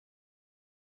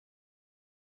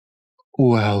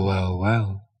Well, well,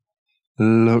 well.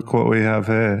 Look what we have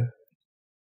here.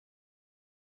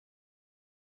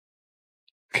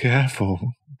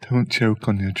 Careful, don't choke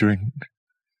on your drink.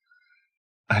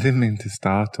 I didn't mean to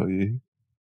startle you.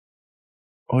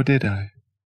 Or did I?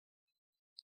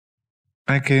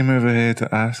 I came over here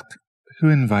to ask who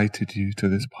invited you to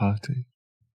this party.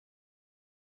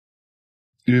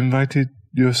 You invited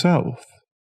yourself?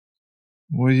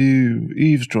 Were you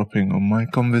eavesdropping on my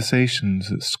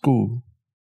conversations at school?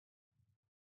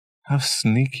 How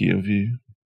sneaky of you.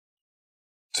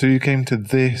 So you came to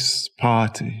this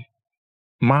party,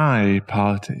 my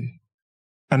party,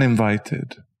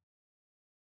 uninvited,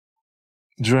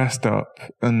 dressed up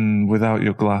and without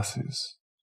your glasses,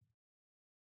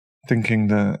 thinking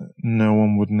that no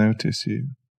one would notice you.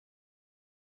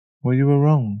 Well, you were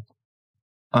wrong.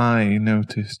 I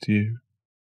noticed you.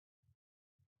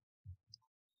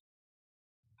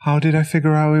 How did I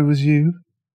figure out it was you?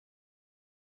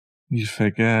 You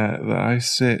forget that I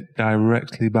sit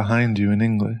directly behind you in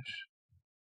English.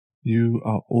 You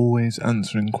are always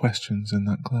answering questions in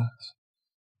that class.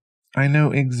 I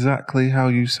know exactly how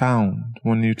you sound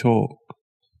when you talk.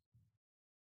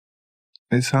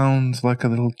 It sounds like a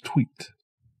little tweet,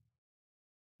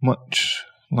 much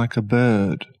like a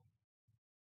bird.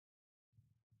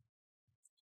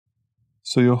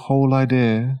 So your whole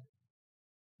idea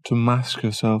to mask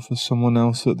yourself as someone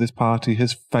else at this party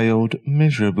has failed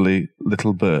miserably,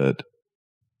 little bird.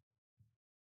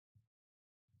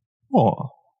 What?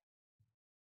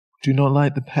 Do you not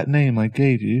like the pet name I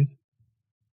gave you?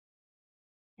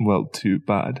 Well, too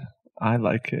bad. I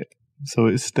like it, so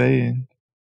it's staying.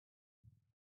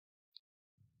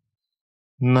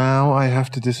 Now I have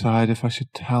to decide if I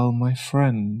should tell my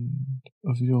friend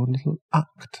of your little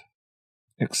act.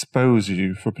 Expose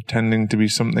you for pretending to be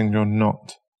something you're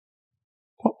not.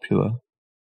 Popular.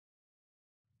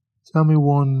 Tell me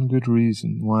one good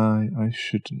reason why I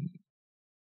shouldn't.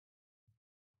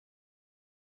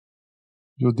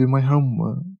 You'll do my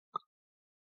homework?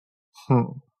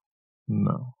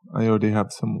 No, I already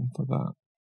have someone for that.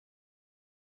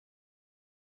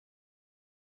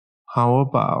 How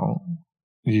about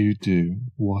you do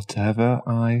whatever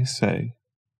I say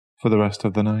for the rest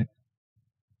of the night?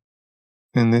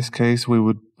 In this case, we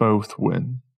would both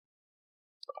win.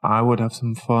 I would have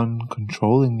some fun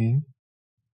controlling you,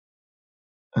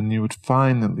 and you would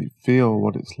finally feel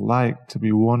what it's like to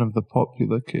be one of the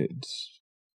popular kids,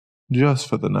 just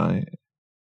for the night.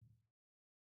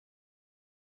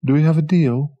 Do we have a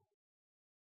deal?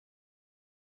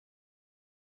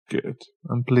 Good.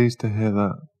 I'm pleased to hear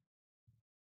that.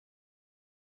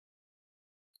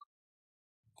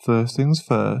 First things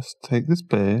first, take this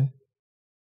beer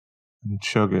and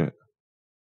chug it.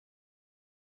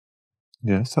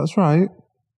 Yes, that's right.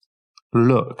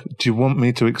 Look, do you want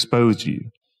me to expose you?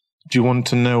 Do you want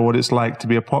to know what it's like to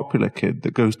be a popular kid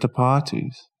that goes to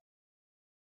parties?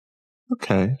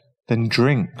 Okay, then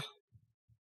drink.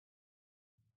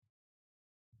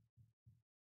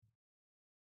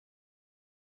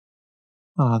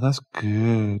 Ah, that's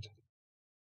good.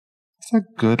 That's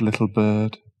a good little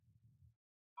bird.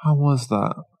 How was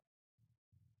that?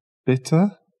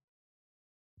 Bitter?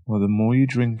 Well, the more you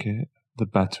drink it, the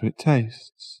better it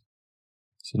tastes.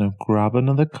 So now grab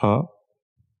another cup,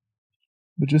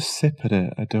 but just sip at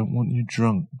it. I don't want you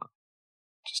drunk.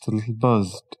 Just a little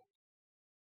buzzed.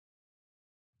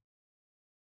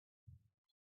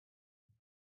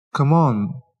 Come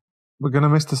on. We're going to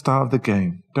miss the start of the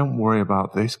game. Don't worry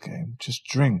about this game. Just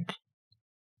drink.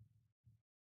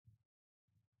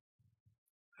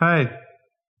 Hey,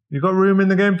 you got room in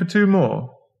the game for 2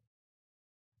 more?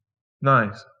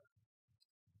 Nice.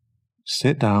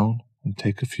 Sit down and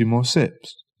take a few more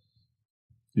sips.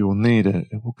 You will need it.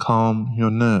 It will calm your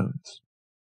nerves.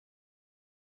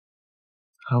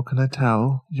 How can I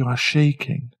tell? You are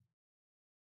shaking.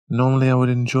 Normally I would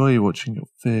enjoy watching your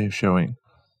fear showing.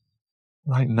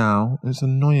 Right now, it's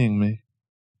annoying me.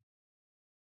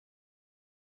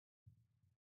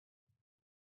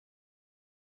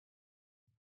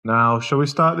 Now, shall we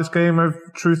start this game of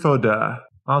truth or dare?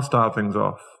 I'll start things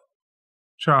off.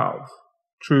 Charles,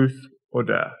 truth or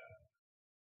dare?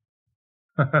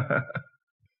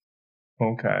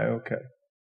 Okay.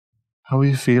 How are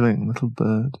you feeling, little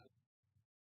bird?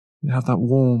 You have that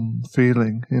warm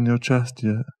feeling in your chest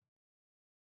yet?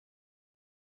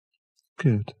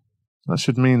 Good. That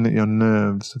should mean that your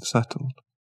nerves have settled.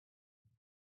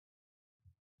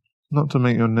 Not to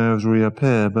make your nerves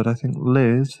reappear, but I think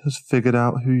Liz has figured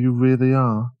out who you really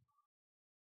are.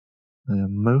 I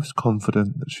am most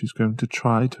confident that she's going to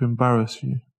try to embarrass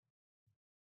you.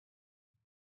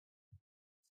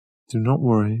 Do not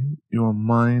worry, you are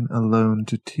mine alone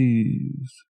to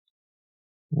tease.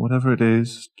 Whatever it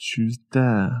is, choose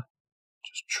dare.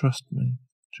 Just trust me,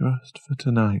 just for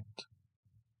tonight.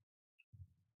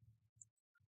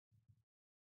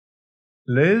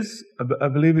 Liz, I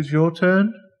believe it's your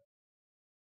turn?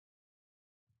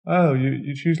 Oh,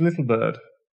 you choose Little Bird.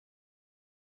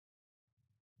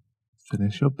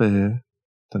 Finish your beer,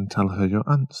 then tell her your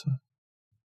answer.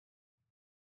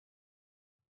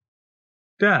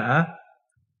 Dare?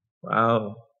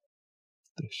 Wow,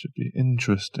 this should be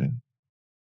interesting.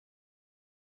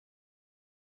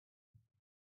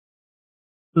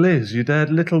 Liz, you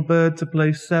dared Little Bird to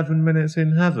play 7 minutes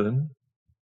in heaven?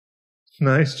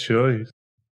 Nice choice.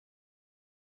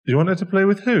 You want her to play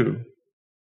with who?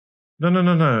 No.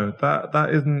 That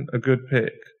isn't a good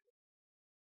pick.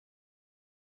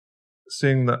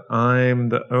 Seeing that I'm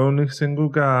the only single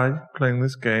guy playing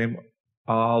this game,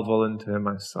 I'll volunteer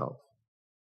myself.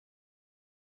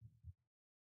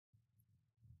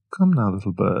 Come now,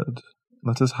 little bird.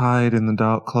 Let us hide in the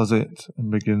dark closet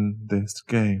and begin this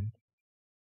game.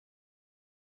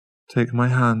 Take my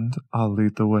hand, I'll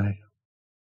lead the way.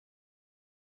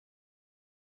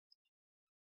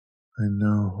 I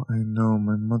know,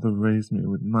 my mother raised me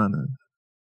with manners.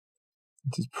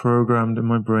 It is programmed in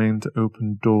my brain to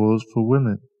open doors for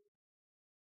women.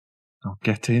 Now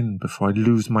get in before I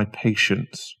lose my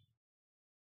patience.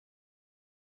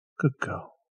 Good girl.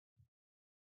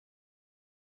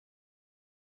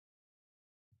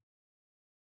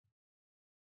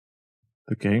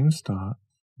 The game starts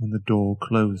when the door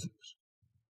closes.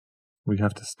 We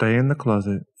have to stay in the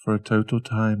closet for a total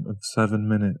time of 7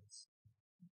 minutes.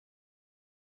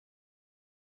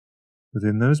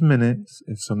 Within those minutes,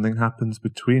 if something happens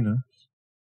between us,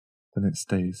 then it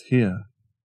stays here,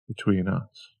 between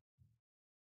us.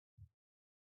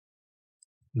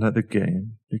 Let the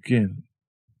game begin.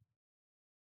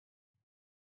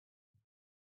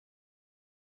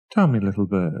 Tell me, little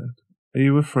bird, are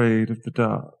you afraid of the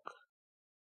dark?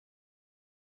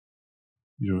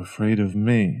 You're afraid of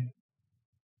me.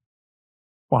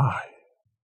 Why?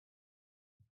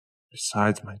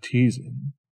 Besides my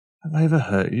teasing, have I ever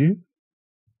hurt you?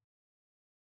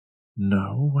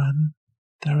 No, when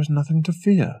there is nothing to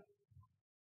fear.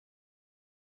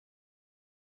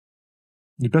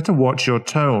 You better watch your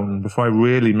tone before I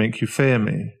really make you fear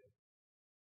me.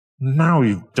 Now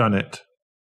you've done it.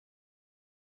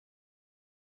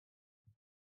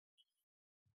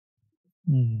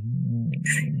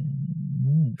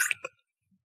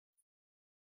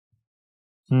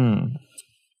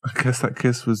 I guess that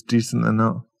kiss was decent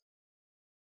enough.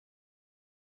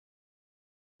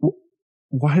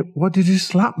 Why? What did you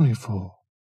slap me for?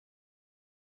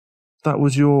 That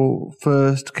was your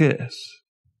first kiss?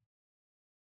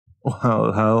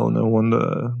 Well, hell, no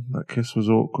wonder that kiss was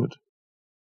awkward.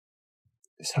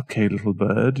 It's okay, little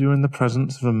bird. You're in the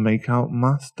presence of a make-out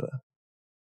master.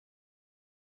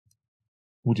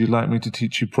 Would you like me to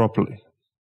teach you properly?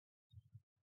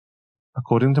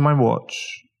 According to my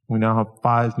watch, we now have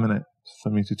 5 minutes for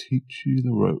me to teach you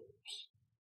the ropes.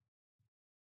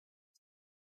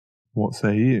 What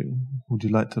say you? Would you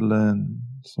like to learn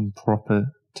some proper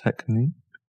technique?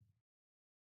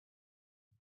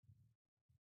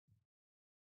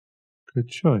 Good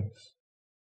choice.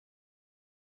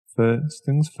 First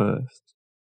things first,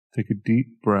 take a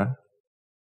deep breath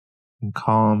and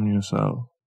calm yourself.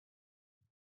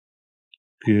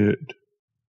 Good.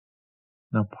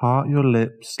 Now part your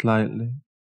lips slightly.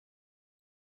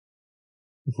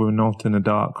 If we're not in a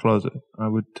dark closet, I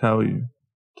would tell you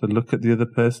to look at the other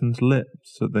person's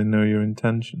lips so they know your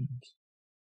intentions.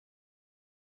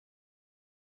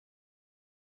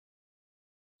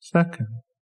 Second,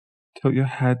 tilt your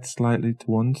head slightly to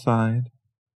one side,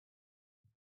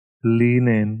 lean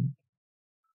in,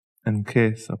 and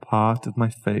kiss a part of my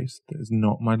face that is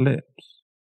not my lips.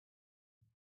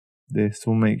 This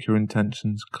will make your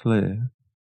intentions clear,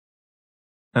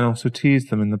 and also tease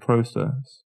them in the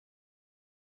process.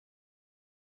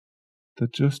 They're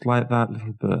just like that,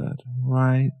 little bird,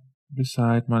 right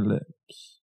beside my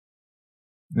lips.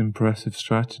 Impressive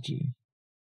strategy.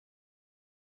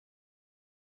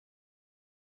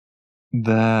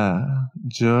 There,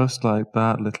 just like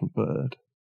that, little bird,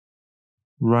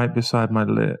 right beside my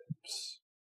lips.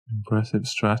 Impressive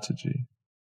strategy.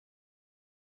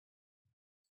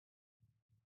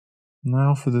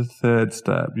 Now for the third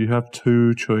step, you have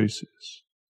 2 choices.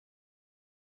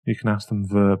 You can ask them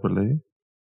verbally.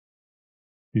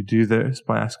 You do this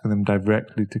by asking them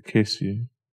directly to kiss you,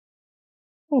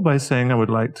 or by saying, I would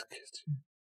like to kiss you.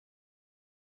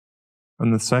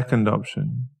 And the second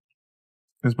option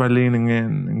is by leaning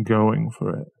in and going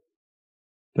for it.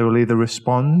 They will either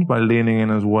respond by leaning in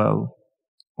as well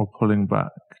or pulling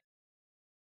back.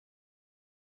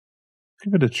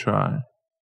 Give it a try.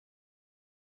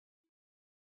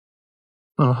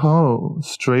 Oh,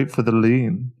 straight for the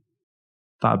lean.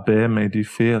 That beer made you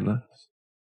fearless.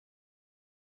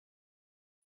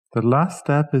 The last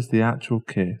step is the actual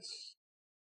kiss.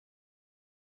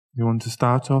 You want to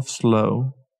start off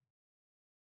slow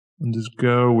and just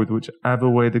go with whichever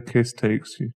way the kiss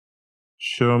takes you.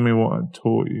 Show me what I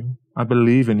taught you. I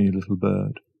believe in you, little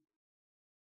bird.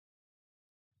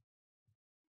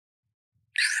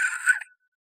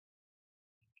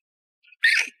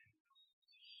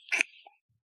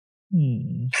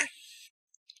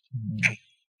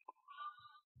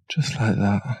 Just like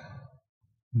that.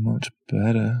 Much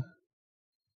better.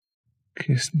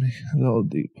 Kiss me a little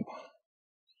deeper.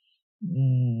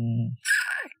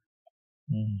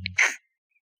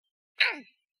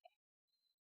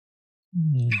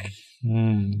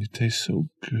 You taste so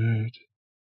good.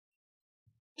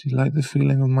 Do you like the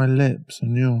feeling of my lips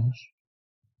on yours?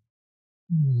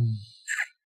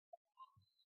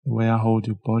 The way I hold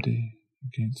your body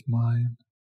against mine,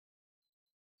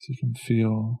 so you can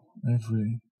feel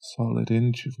every solid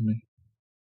inch of me.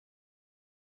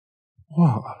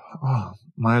 What? Oh,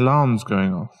 my alarm's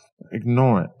going off.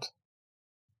 Ignore it.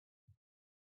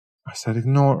 I said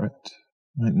ignore it.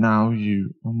 Right now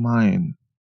you are mine.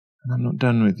 And I'm not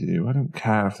done with you. I don't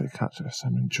care if they catch us.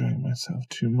 I'm enjoying myself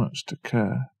too much to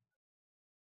care.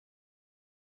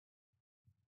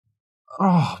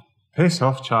 Oh, piss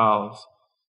off, Charles.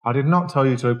 I did not tell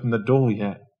you to open the door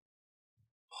yet.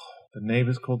 The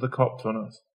neighbors called the cops on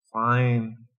us.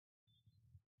 Fine.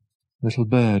 Little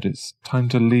bird, it's time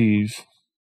to leave.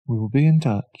 We will be in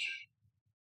touch.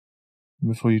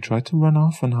 Before you try to run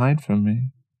off and hide from me,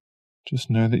 just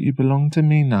know that you belong to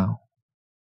me now.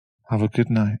 Have a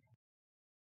good night.